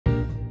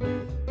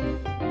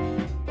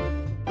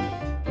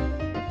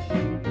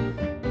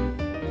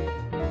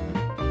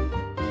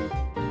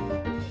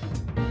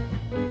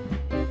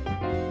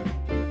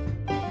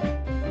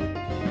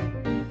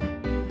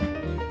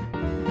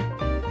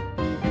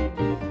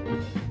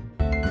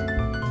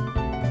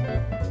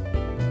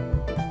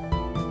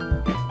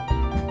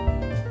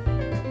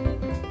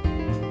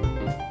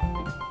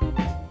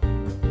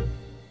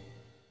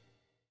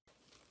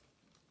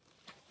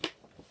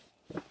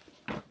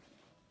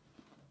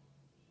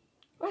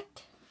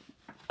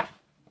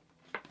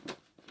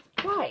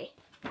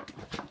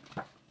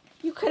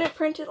couldn't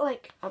print it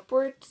like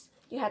upwards.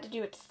 You had to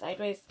do it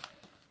sideways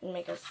and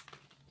make us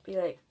be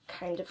like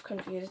kind of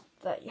confused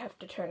that you have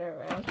to turn it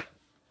around.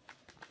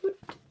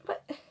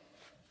 What?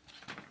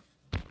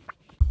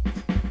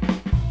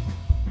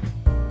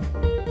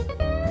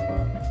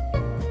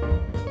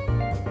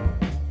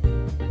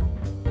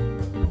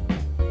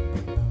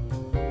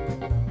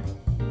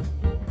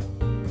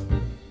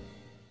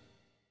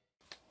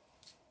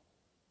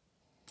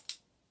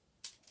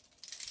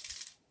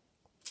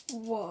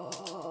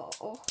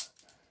 Whoa.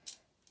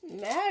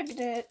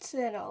 Magnets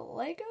in a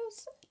Lego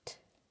set?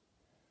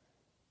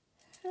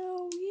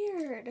 How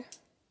weird.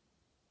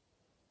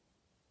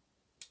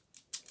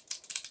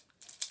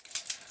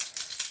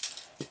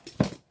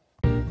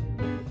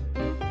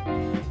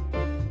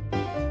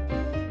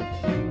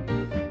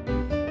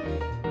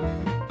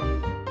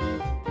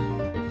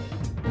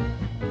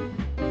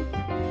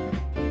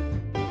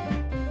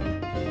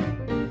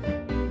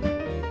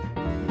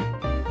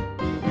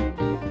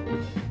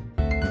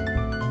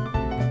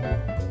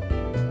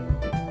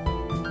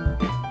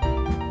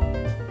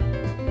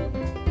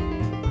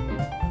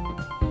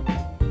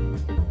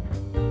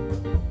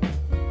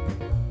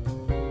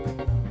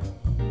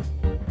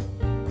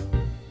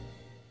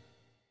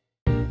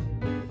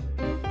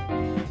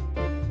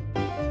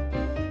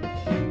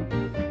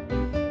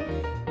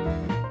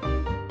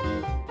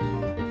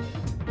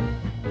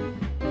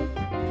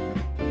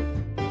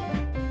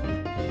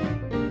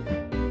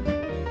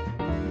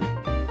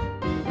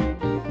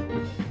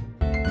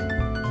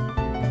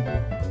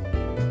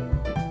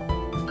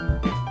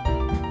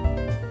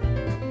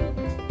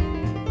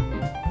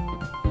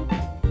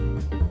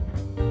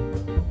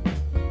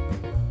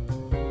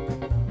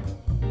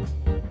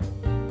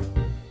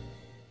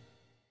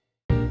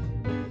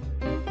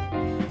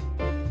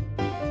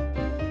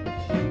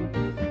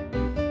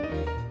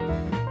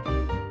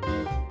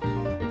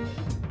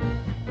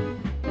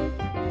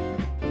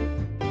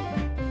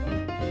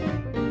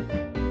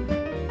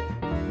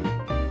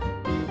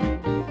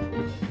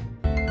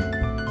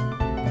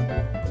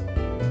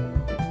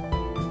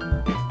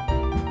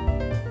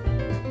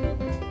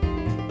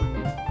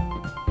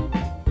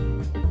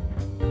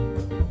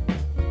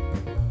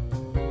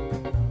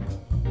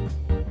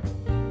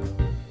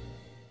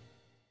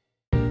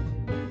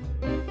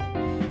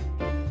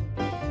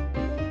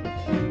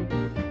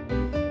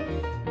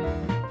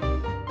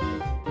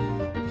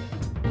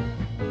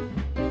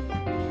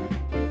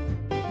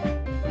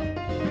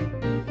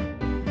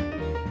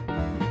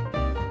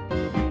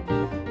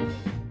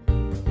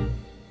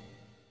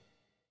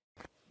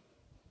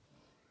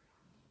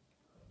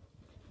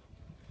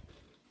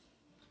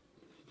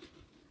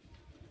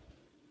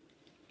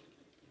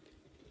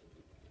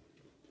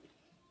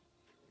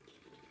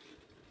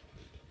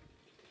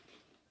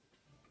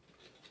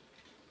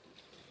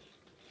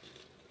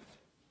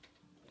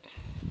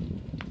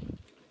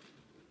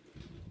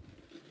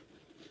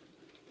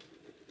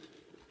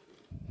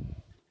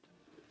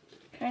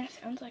 Kind of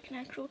sounds like an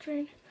actual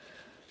train.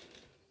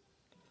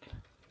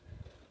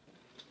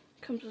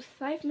 Comes with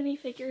 5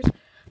 minifigures, a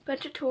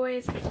bunch of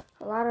toys, a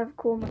lot of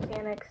cool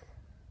mechanics.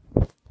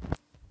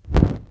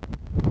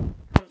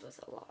 Comes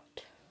with a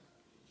lot.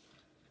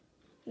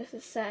 This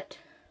is set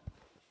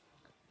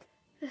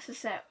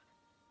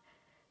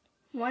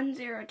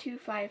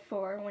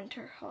 10254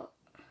 Winter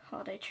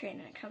Holiday Train,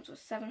 and it comes with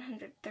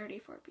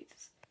 734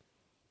 pieces.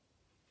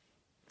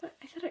 But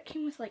I thought it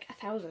came with like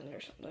 1,000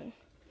 or something.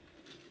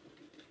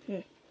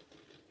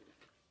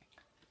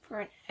 For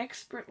an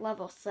expert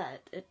level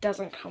set, it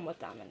doesn't come with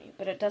that many,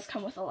 but it does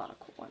come with a lot of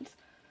cool ones.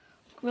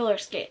 Roller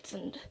skates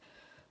and,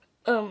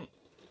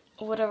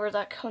 whatever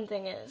that cone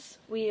thing is.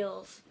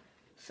 Wheels,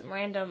 some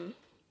random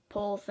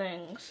pole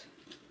things.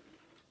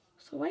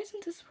 So why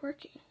isn't this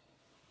working?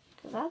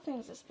 Because that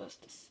thing's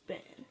supposed to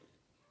spin.